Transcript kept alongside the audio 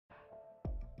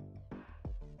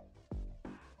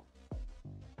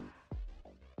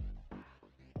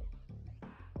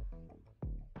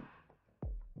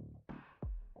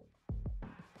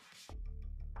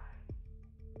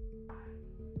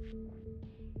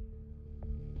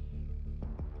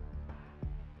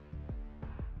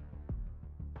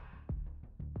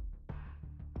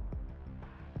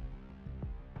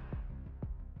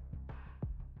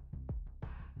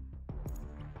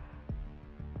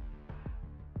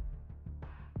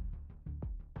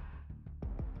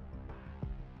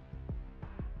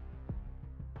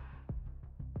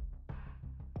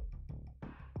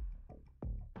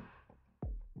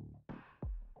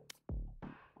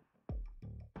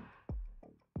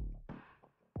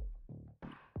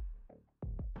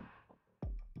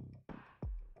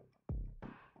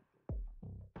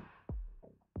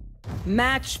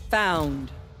Match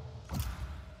found.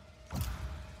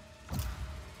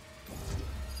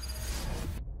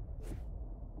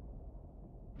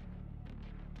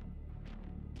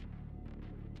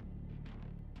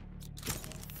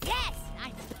 Yes,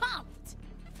 I'm pumped.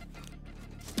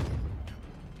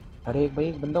 अरे एक भाई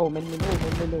एक बंदा ओमेन ले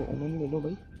लो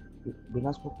भाई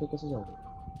बिना स्मोक के कैसे जाओगे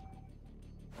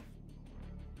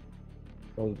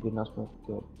भाई बिना स्मोक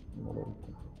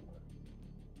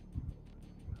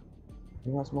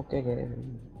के गए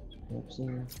स्मोक से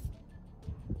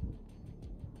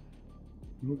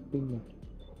नुक ping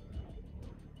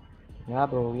yeah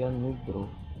bro we are noob bro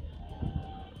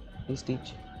please teach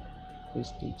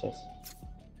us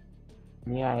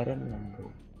me iron man bro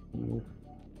noob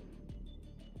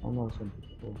I'm also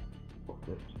bro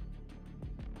okay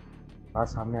आज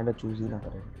सामने वाला चूज ही ना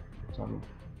करे चलो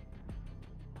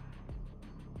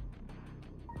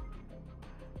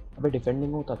अबे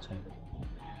डिफेंडिंग हो तो अच्छा है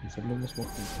डिफेंडिंग में स्मोक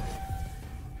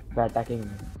नहीं अटैकिंग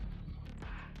में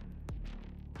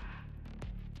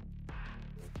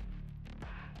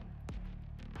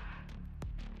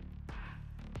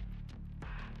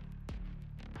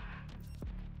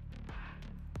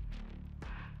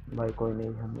भाई कोई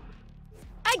नहीं हम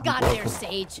I got their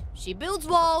Sage. She builds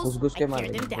walls. I tear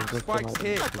them down.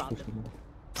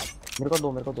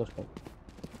 मेरे को दो स्पाइक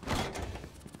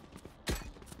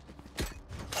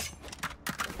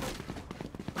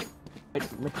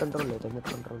मिड कंट्रोल लेते mid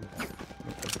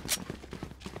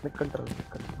control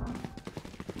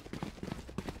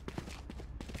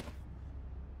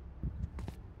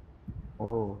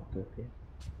oh okay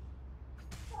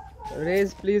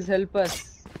Raise, please help us.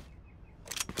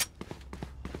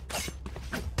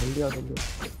 जल्दी आओ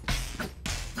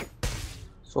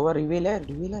सोवा रिवील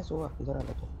है सोवा इधर आ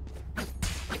तो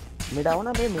मिड आओ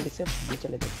ना भाई मिड से भी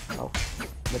चले जाओ आओ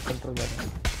मिड कंट्रोल जा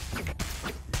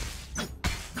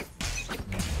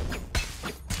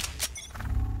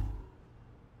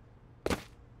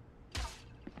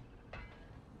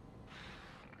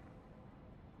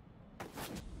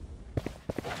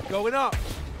Going up.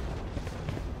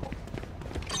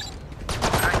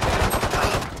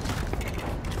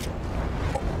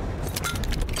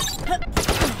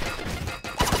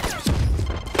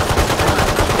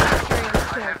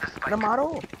 अरे मारो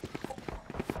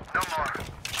no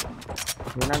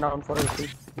more Meena down for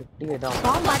 80 है डाउन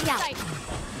Somebody out.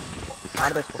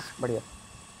 मार दे इसको बढ़िया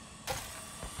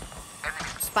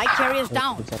Spike carriers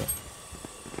down.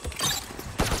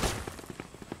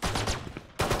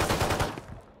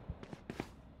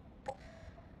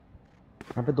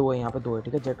 यहाँ पे दो है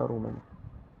ठीक है जेट और वुमेन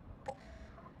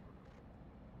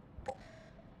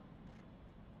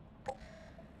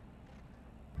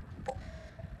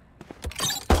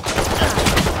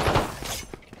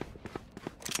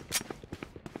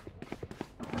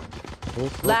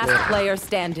Last player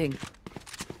standing.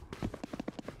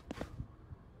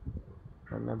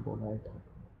 मैं बोला है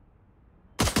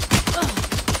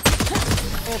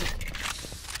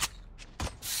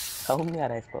साउंड नहीं आ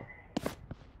रहा है इसको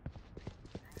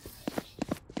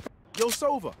Yo,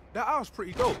 Sova, that house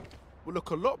pretty dope. Will look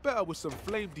a lot better with some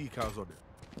flame decals on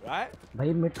it, right?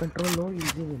 भाई मिड कंट्रोल लो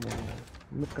इजी विन है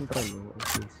mid control low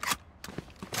please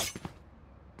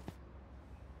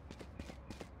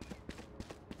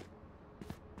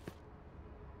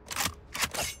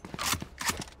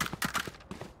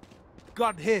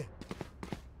Gun here.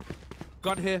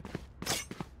 Gun here.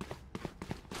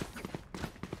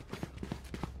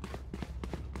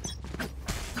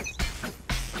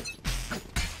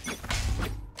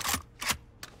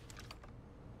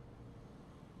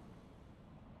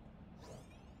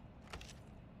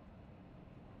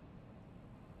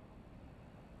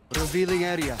 Revealing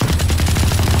area.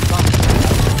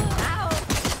 Ow.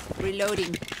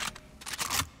 Reloading.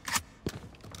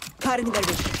 Cutting their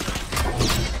vision.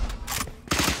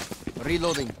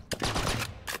 Reloading.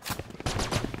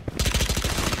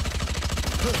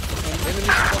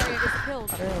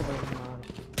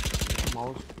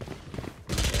 Mouse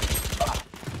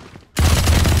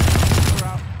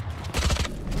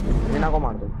Meena को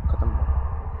मार दो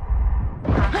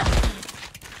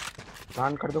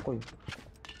plan कर दो कोई.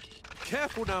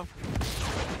 Careful now.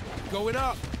 Going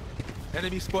up.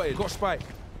 Enemy spotted. Got spike.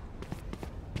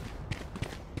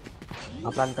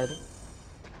 हाँ plan कर दो.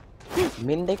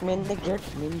 Main deck jet.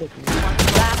 Main deck.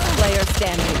 Last player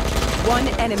standing. One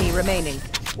enemy remaining.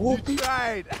 Oh, you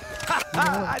tried.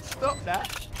 I'd stop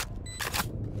that.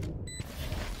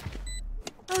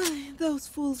 Those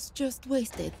fools just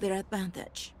wasted their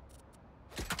advantage.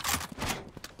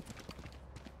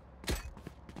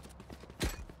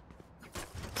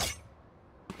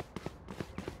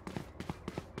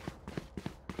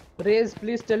 Raze,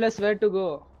 please tell us where to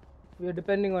go. We are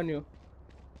depending on you.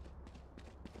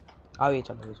 आओ ये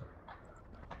चलो.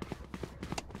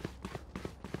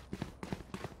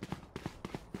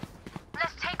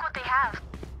 Let's take what they have.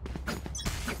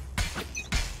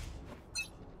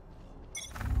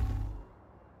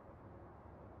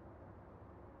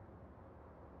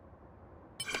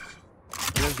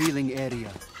 Revealing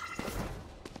area.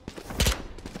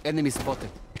 Enemy spotted.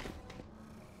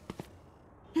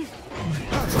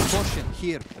 Caution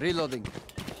here. Reloading.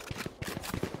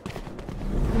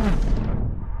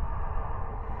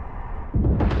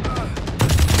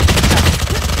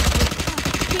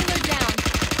 Healer down.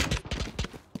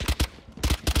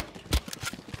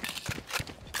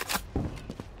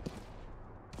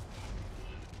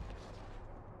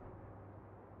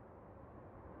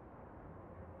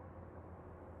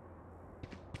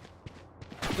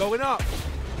 Going up.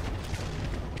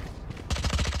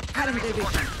 Cutting their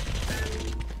vision.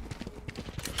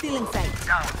 Still in sight.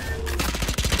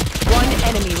 One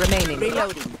enemy remaining.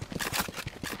 Reloading.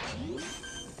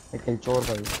 किल चोर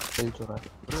भाई. किल चोर है.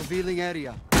 Revealing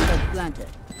area. Planted.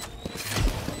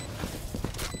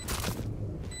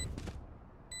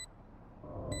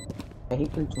 यही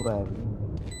किल चोर है.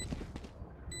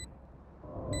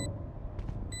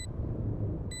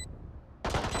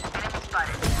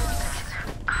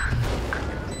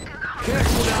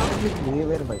 Careful now.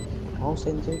 बिहेवियर भाई. How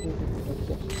sensitive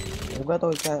होगा तो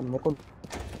क्या मेरे को.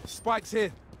 Spike's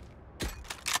here.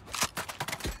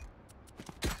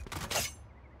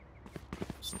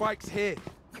 Spike's here.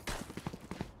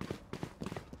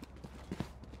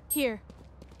 Here.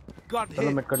 Gun चलो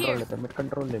here. मिड कंट्रोल लेते हैं. मिड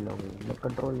कंट्रोल ले लो. मिड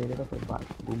कंट्रोल ले लेगा फिर बात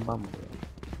बूम बम हो गया.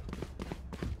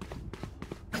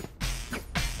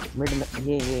 मिड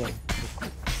ये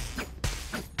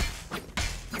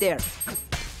There.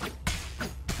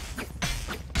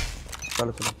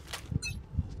 चलो.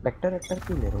 वेक्टर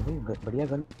क्यों ले रहे हो भाई. बढ़िया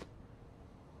gun.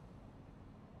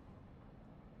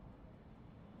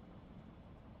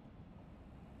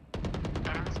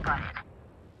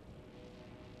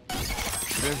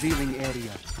 Revealing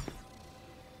area.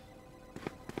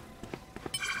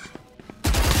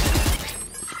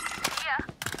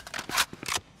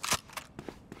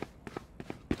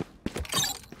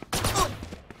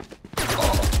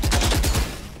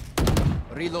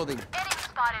 Reloading. Enemy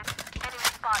spotted.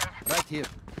 Right here.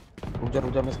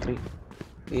 रुक जा मैं स्क्रीन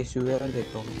ये यूआर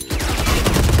देखता हूँ.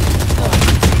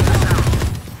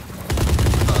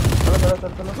 चलो.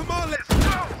 Come on, let's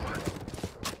go.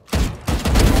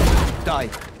 Die.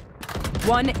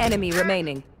 One enemy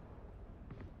remaining.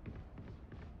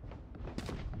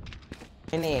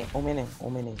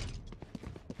 मैंने.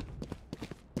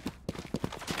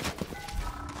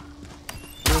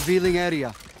 Revealing area.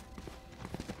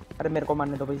 अरे मेरे को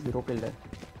मारने दो भाई. 0 किल है.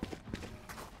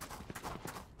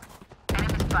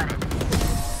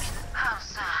 How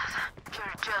sad.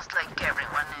 You're just like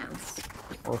everyone else.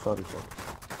 Oh sorry.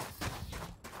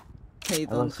 They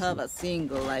don't have a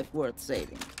single life worth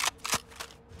saving.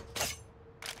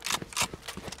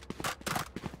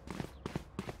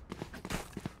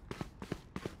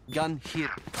 Gun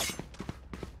here.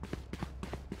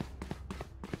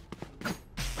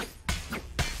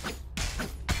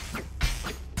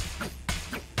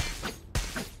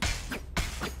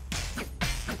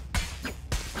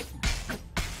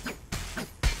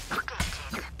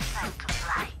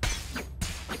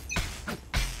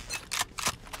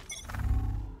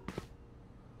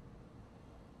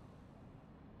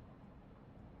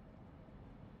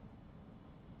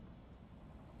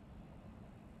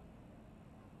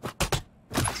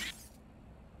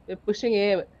 They're pushing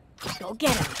A. Go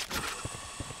get him.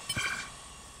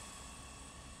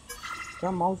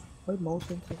 क्या mouse भाई. Mouse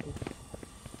sensitive.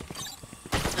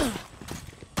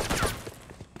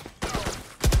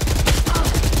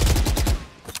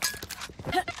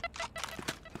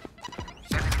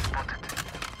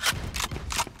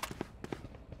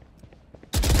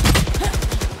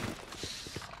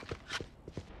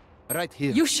 Right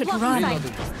here. You should run.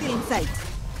 Reloading. Still in sight.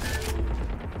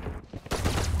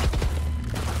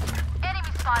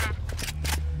 Enemy spotted.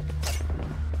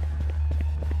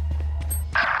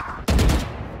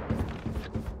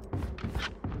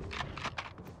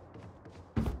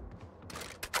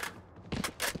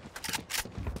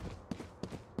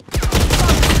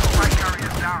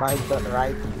 By the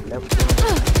right, left.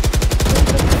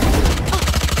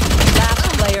 Last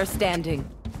player standing.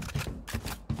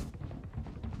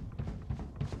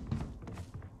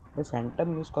 भाई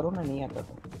Phantom use करो ना, नहीं आता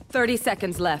तो 30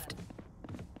 seconds left.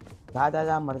 जा जा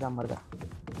जा, मर जा मर जा।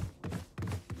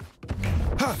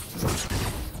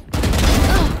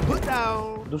 Put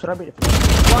down. दूसरा भी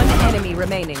One enemy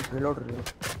remaining. Reload reload.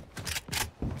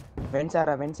 Went से आ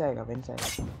रहा, वेंट से आएगा, वेंट से आएगा।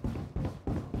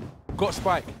 Got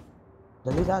spike.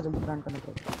 जल्दी जा, जल्दी प्लांट करना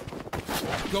पड़ेगा।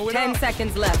 Going 10 up.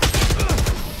 seconds left.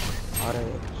 अरे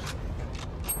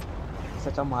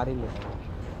सच्चा मार ही ले।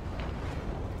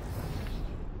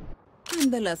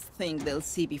 I'm the last thing they'll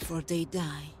see before they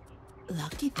die.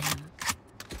 Lucky them.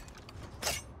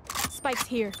 Spike's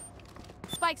here.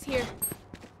 Spike's here.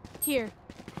 Here.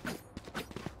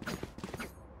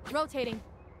 Rotating.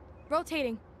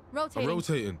 Rotating. I'm Rotating.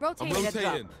 rotating. I'm Rotating.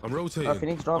 rotating. I'm rotating.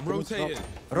 Phoenix drop, I'm Phoenix drop.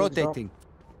 rotating. Rotating.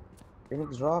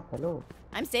 Phoenix drop, hello.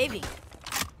 I'm saving.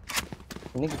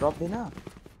 Phoenix drop देना।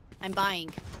 I'm buying.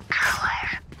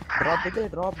 Drop they,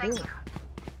 drop दे।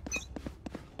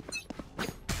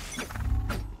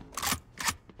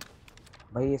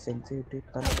 भाई ये sensitive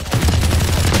कर।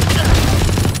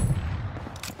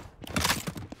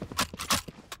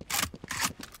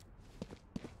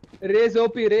 Raise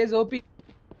OP, raise OP.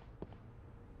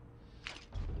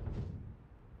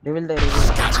 Reveal the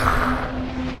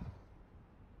reveal.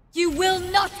 You will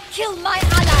not kill my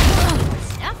ally.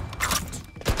 Snap.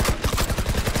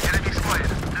 Enemy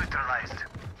spotted. Neutralized.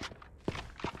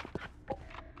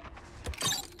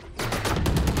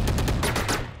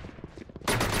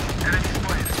 Enemy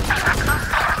spotted.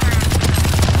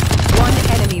 One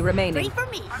enemy remaining. Wait for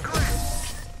me.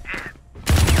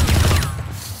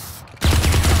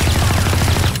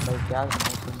 भाई क्या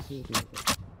sensitive.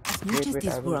 As much as wait,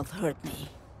 this I will- world hurt me,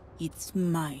 it's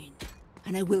mine,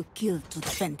 and I will kill to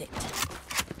defend it.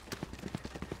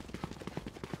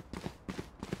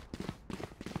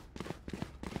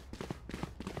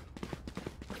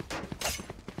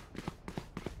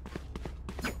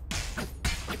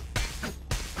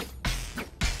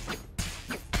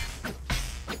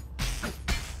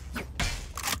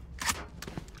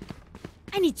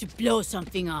 I need to blow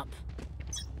something up.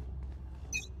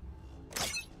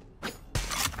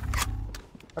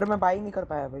 अरे मैं by नहीं कर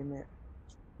पाया भाई, मैं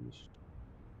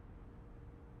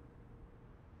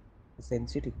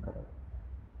sensitive कर रहा हूँ।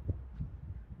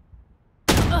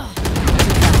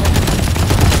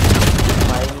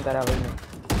 बाई नहीं करा भाई मैं।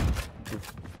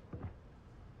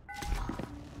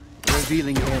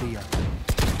 Revealing area.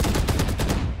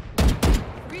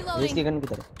 Waste Reloading. की गन की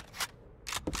तरफ।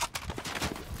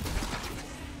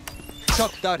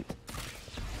 Shock dart.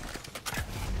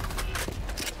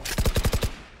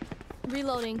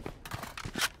 Reloading.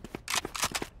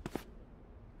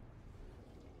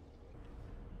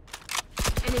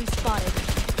 Enemy spotted.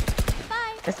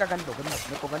 Bye. इसका गन दो,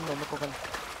 मेरे को गन दो, मेरे को गन।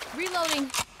 Reloading.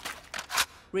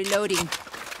 Reloading.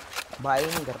 बाई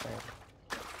नहीं कर पाया।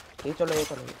 ये चलो, ये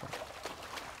चलो, ये चलो।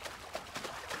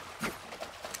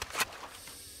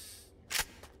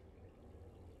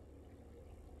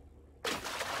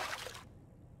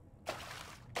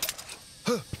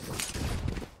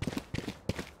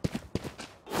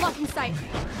 Blocking sight.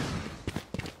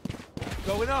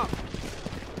 Going up.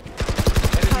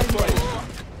 Enemy spotted.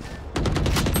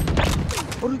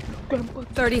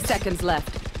 30 seconds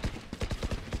left.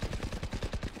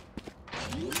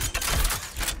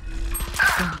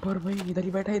 पर भाई इधर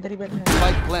ही बैठा है, इधर ही बैठा है।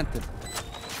 Spike planted.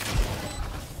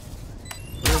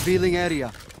 Revealing area.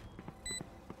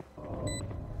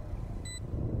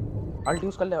 Alt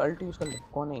use कर ले, अल्ट यूज कर ले।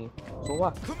 कौन है ये? सोवा।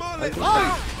 Come on, let's I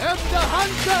am the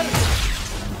hunter.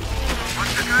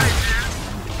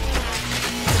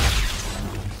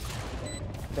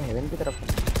 तो हेवन की तरफ।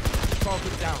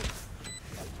 Target down.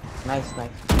 Nice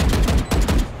nice.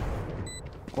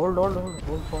 Hold hold hold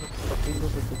hold for 15 to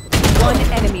 50। One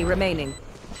enemy remaining.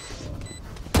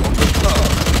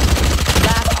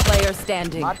 Last player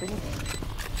standing. मार नहीं।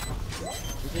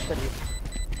 इसी करिए।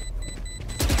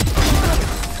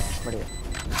 बढ़िया।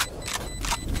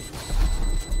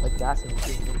 भाई क्या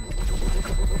sensitive.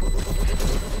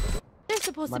 They're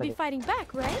supposed to be fighting back,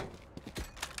 right?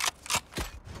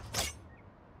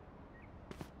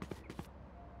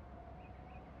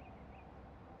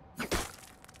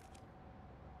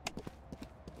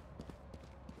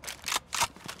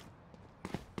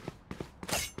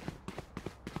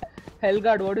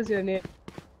 Hellguard, what is your name?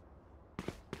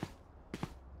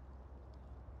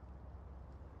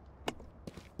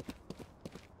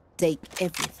 Take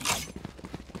everything.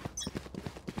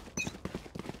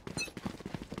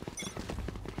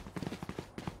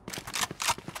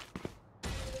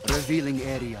 Revealing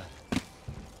area.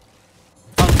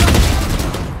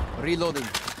 Reloading.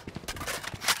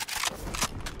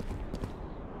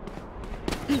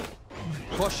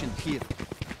 Caution here.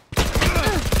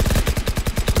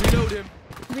 Reload him.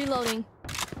 Reloading.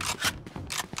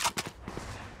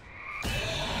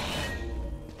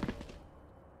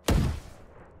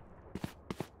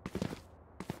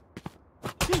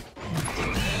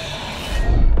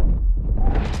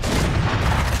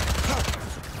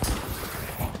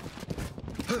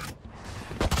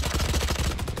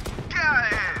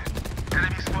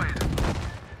 Enemy spotted.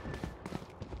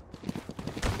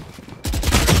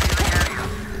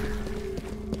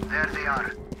 There they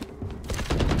are.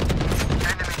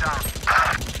 Enemy down.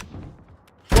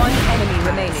 One enemy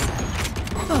remaining.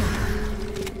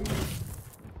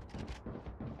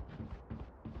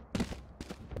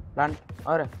 Plant.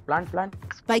 Or plant.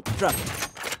 Spike drop.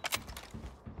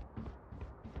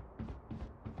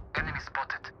 Enemy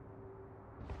spotted.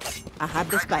 I have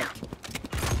the spike.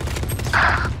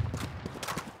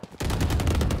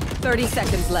 30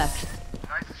 seconds left.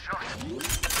 Nice shot.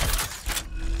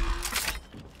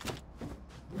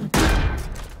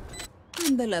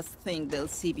 I'm the last thing they'll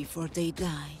see before they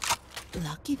die.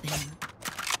 Lucky them.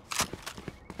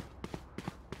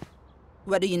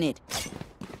 What do you need?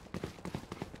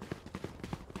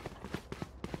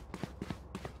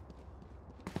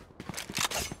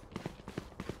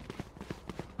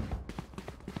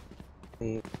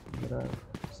 मेरा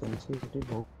sensitivity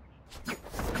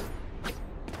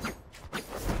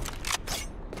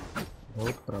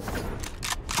बहुत खराब है।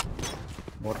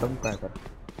 Bottom cracker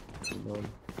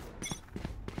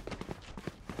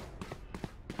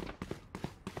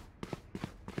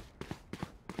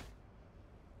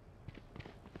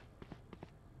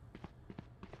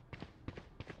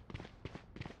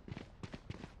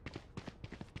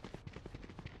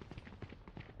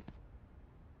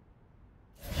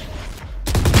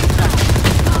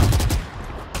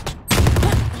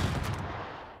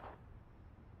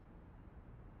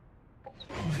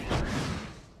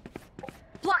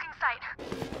Blocking sight.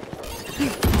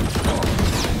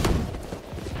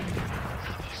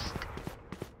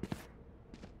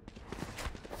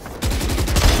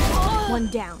 One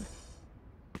down.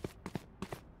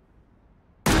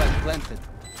 Spike planted.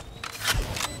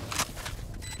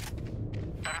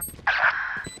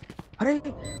 अरे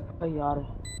यार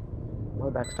वो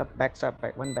backstop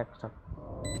one backstop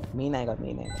main आएगा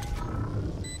main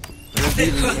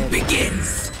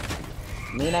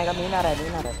आ रहा है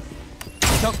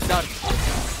Shock dart.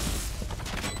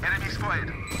 Enemy spotted.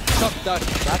 Shock dart.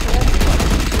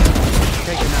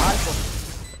 Taken out.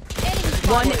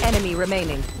 One enemy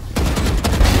remaining.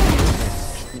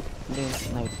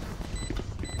 Nice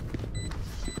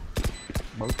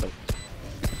बहुत सही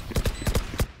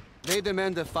They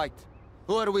demand a fight.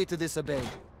 Who are we to disobey?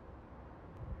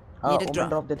 हाँ Need a open drop.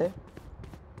 Drop देते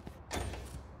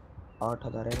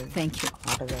 8,000 है Thank you.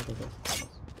 8,000 देते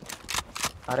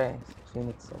अरे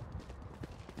फिनिक्स है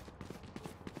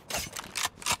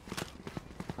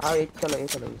हाँ एक चलो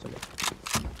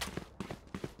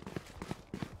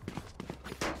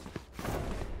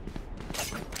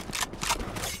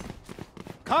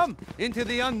Come into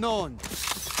the unknown.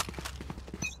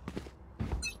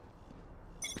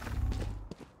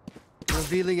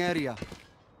 Revealing area.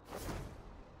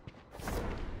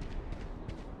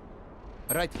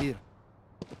 Right here.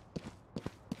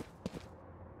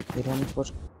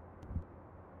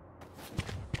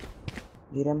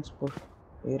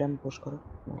 ARAM push करो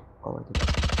no, cover they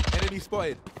Enemy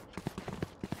spotted.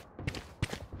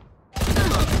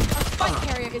 Spike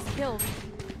carrier is killed.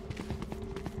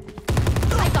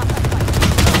 I got that spike.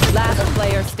 Last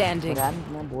player standing. RAM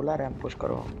मैं बोला RAM push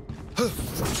करो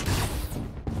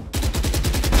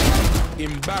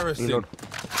Embarrassing. reload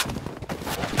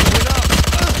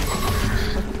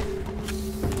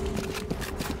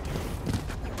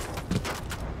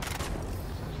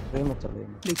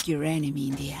Look your enemy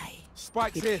in the eye.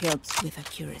 Spike's It here. helps with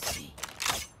accuracy.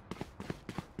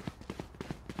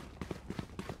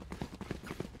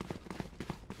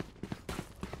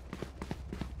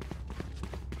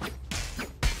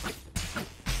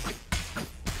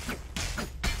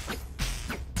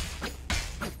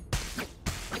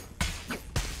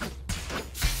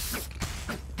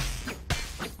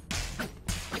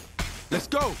 Let's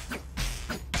go.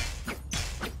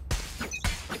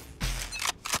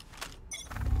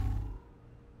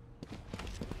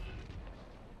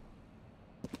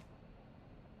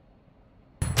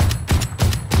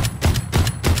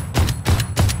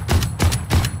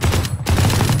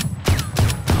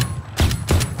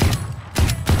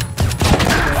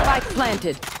 Spike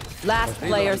planted. Last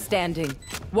player standing.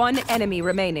 One enemy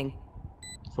remaining.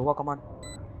 Sova, come on.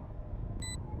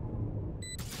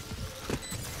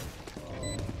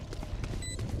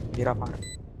 Gira far.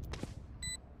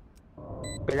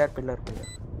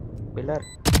 Pillar.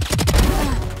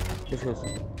 Diffuse.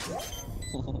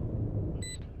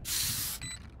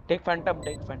 Take phantom.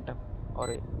 Or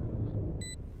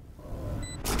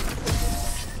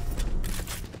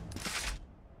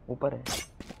ऊपर है.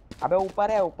 अबे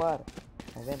ऊपर है ऊपर.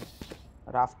 Heaven.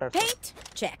 Rafter. Paint?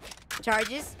 Check.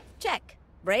 Charges? Check.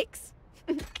 Brakes?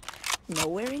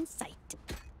 Nowhere in sight.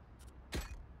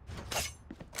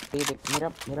 ये देख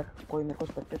मेरा कोई मेरे को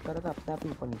स्पेक्टेट कर रहा था अपने आप ही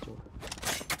ऊपर नीचे हो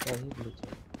गया. यही ग्लिच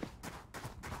है.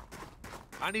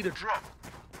 I need a drop.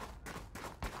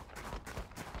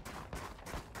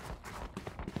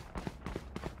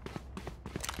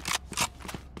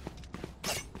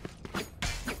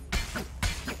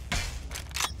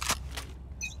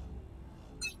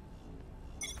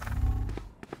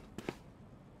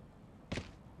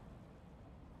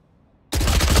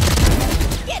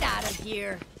 Get out of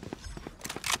here.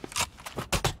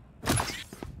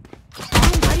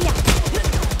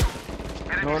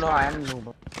 No, I am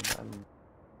noob.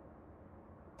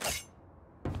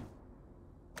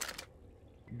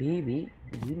 B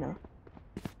na.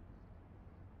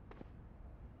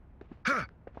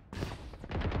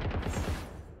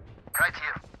 Right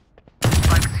here.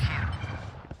 Spike's here.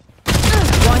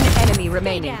 One enemy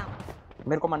remaining. Down.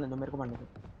 मेरे को मारने दो.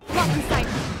 Blocking sight.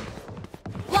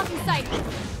 Blocking sight.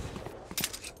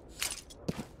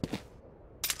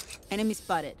 Enemy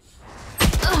spotted.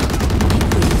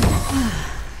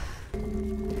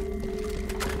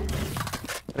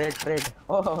 Trade.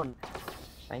 Oh,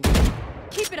 thank you.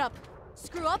 Keep it up.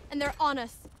 Screw up and they're on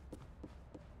us.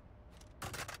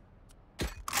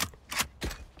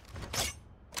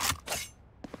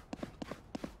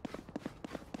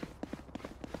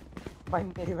 भाई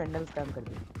मेरी वेंडल scam कर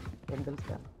दी. वेंडल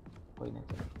scam. कोई नहीं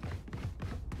चला.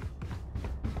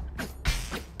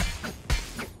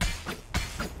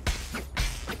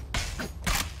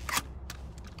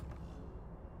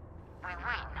 We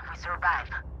win. We survive.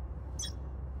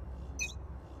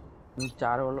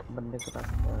 चार बंदे के पास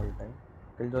अल्ट है.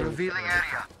 किल Revealing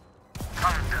area.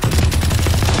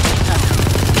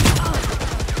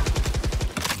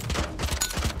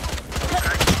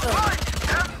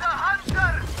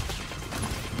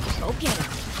 Go get him.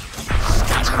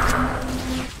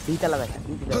 ठीक लगा था.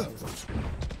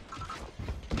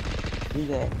 ठीक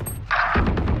है.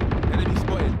 Enemy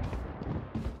spotted.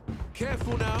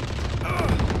 Careful now.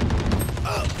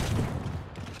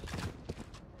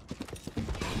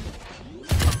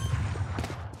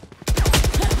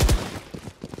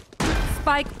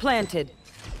 Spike planted.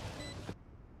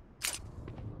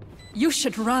 You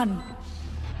should run.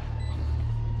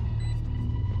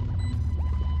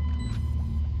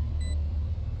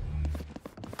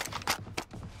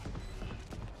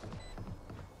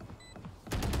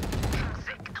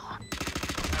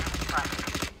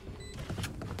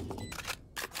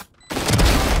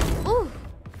 Ooh.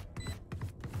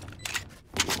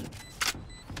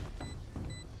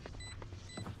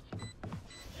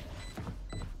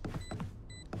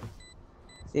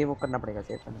 Save वो करना पड़ेगा.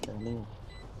 सेव करना चाहिए नहीं.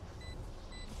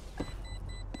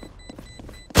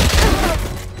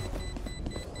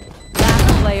 Last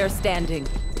player standing.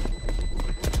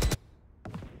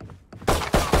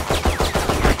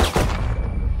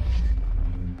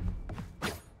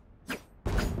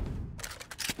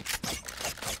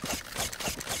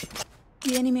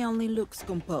 The enemy only looks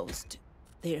composed.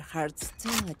 Their hearts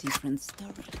tell a different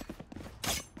story.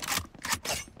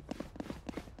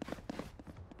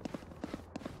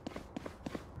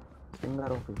 Finger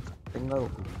open.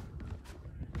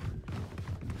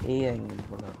 A angle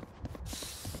बोला.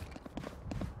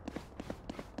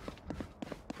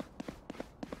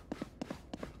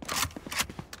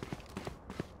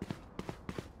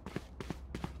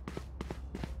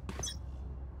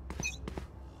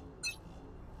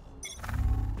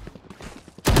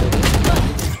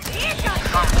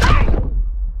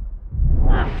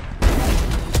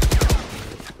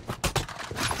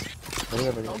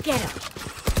 Go get him.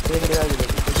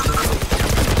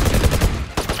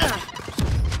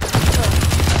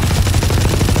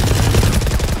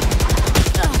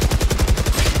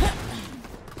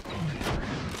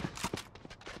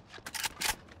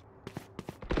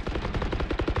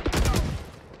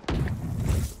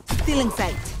 Still in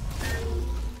sight.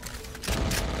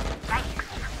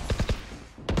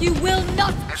 You will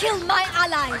not kill my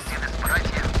allies.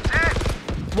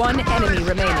 One enemy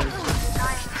remaining.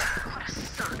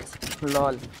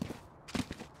 Lol.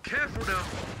 Careful now.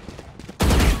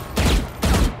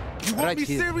 You want Right me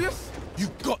here. serious? You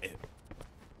got it.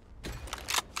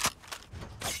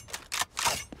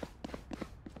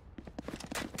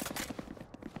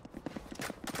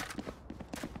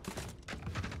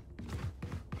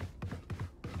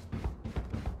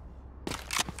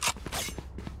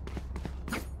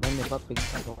 होगा pick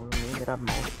नहीं मेरा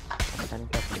mouse पता नहीं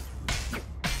क्या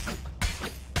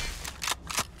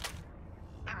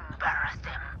Embarrass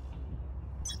them.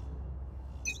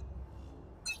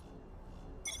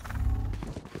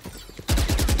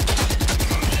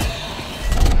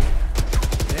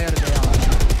 There they are.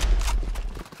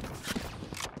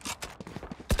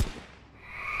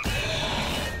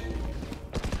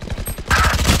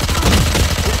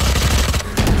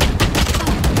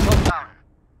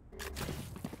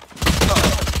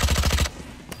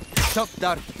 Shock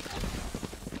dart.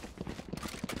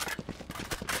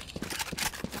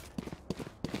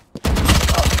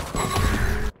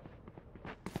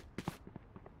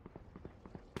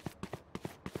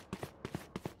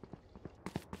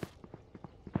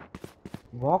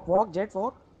 Walk jet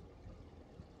walk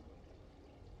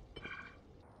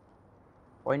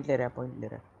point ले रहा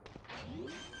है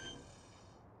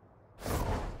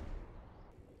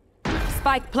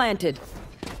Spike planted.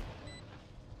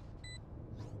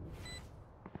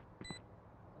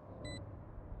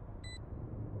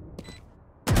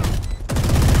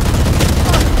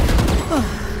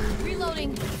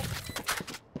 Reloading.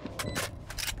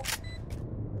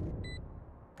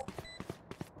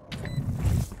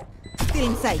 Still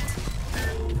in sight.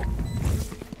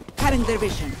 Cutting their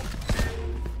vision.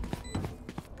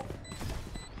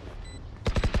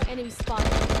 Enemy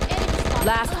spotted. Enemy spotted.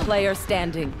 Last player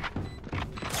standing.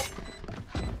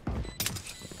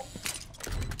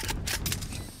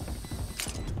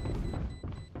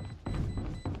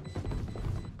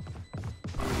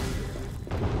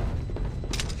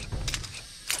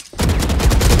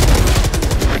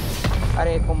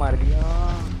 अरे एक को मार दिया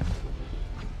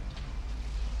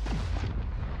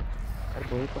अरे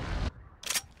दो ही को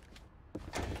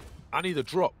I need a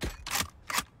drop.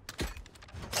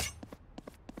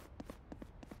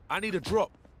 I need a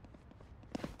drop.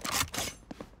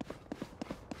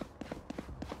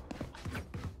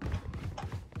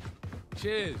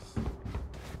 Cheers.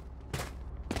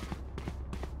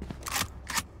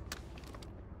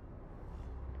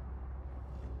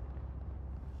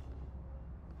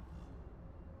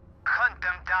 Hunt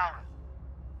them down.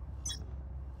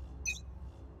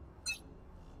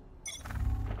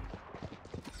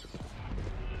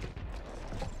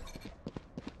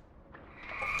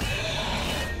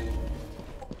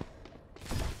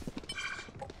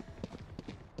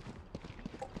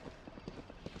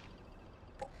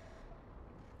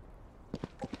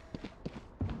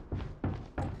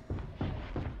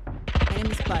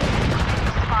 Enemy spotted.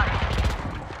 Spotted.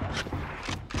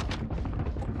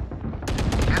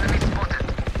 Enemy spotted.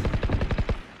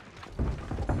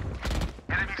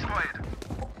 Enemy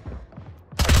spotted.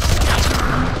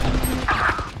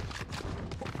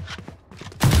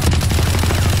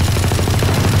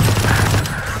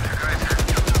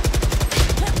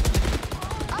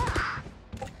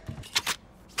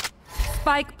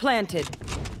 Spike planted.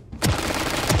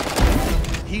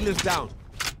 Healer's down.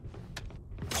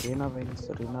 Reena veins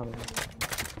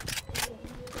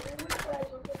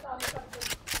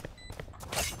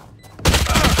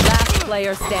Last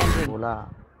player standing. बोला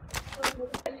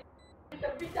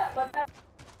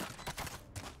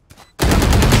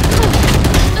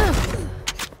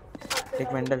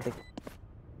take वेंडल take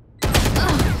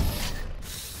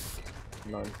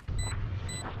lol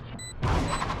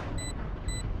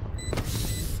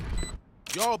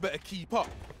Y'all better keep up.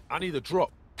 I need a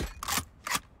drop.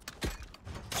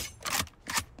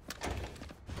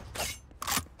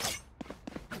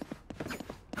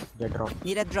 Gate drop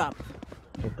Need a drop.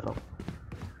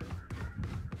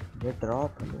 Gate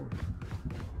drop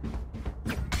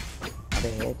अरे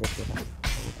है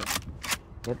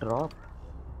gate drop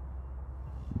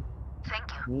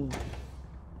Thank you.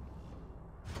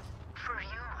 For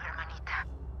you, hermanita.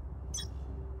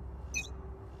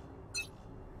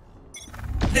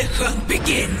 The hunt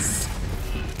begins.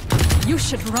 You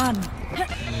should run.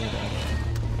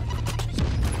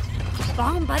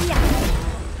 Bomb buddy out.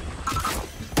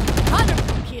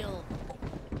 Wonderful kill.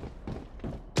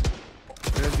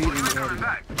 Revealing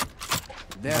area.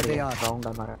 There they are. Round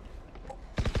हमारा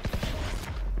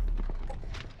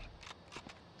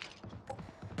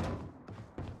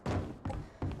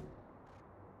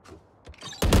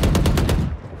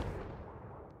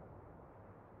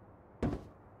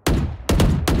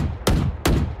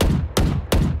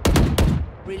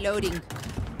Reloading.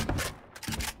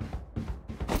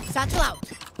 Satchel out.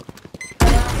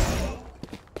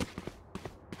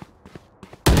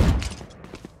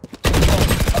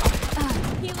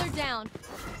 Healer down.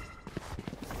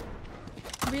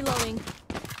 Reloading.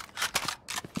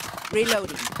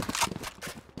 Reloading.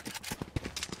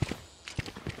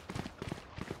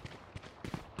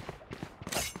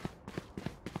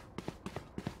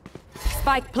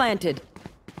 Spike planted.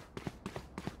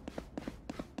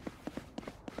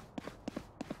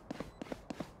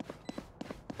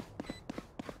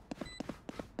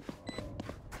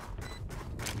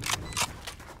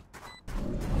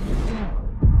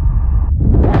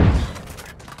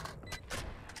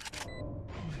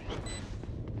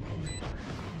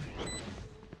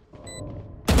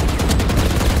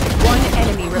 One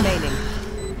enemy remaining.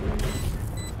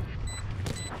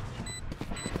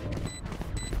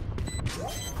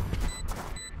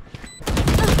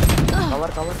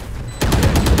 Cover.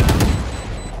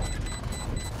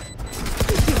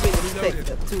 You really expect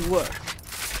that to work.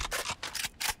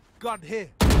 Gun here.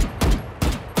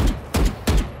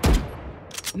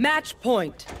 Match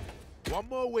point. One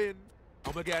more win.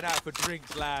 I'm gonna get out for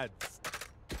drinks, lads.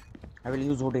 I will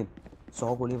use Odin.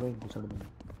 100 गोली भाई घुसड़ दूंगा.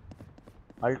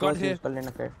 Alt Gun was here. use कर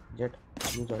लेना Cat. Jet.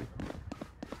 Use alt.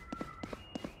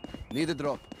 Need a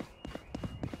drop.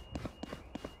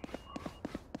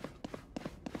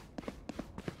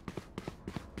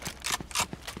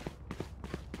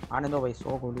 आने दो भाई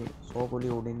 100 गोली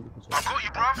Odin की घुसड़. Got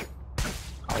you, bruv.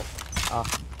 आओ.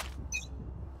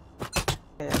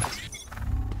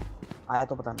 आया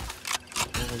तो पता नहीं.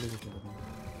 100 गोली घुसड़ दूंगा.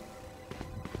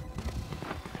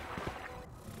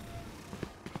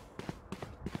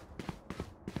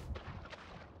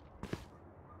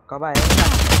 कब आया?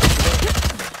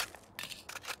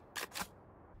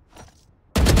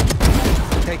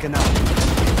 Taken out.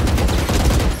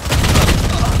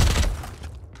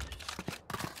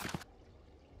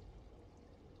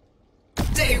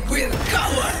 They will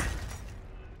cover.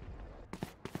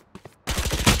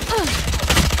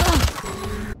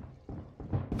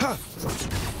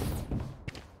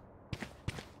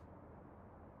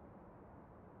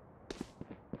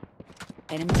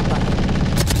 Enemy spotted.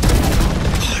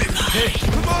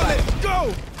 Come on, let's go.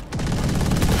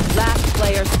 Last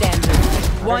player standing.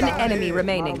 One enemy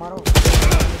remaining. मारो.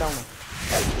 Down.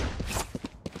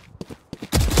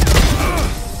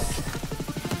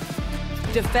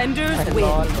 Defenders win.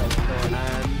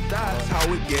 And that's how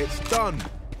it gets done.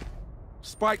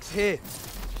 Spike's here.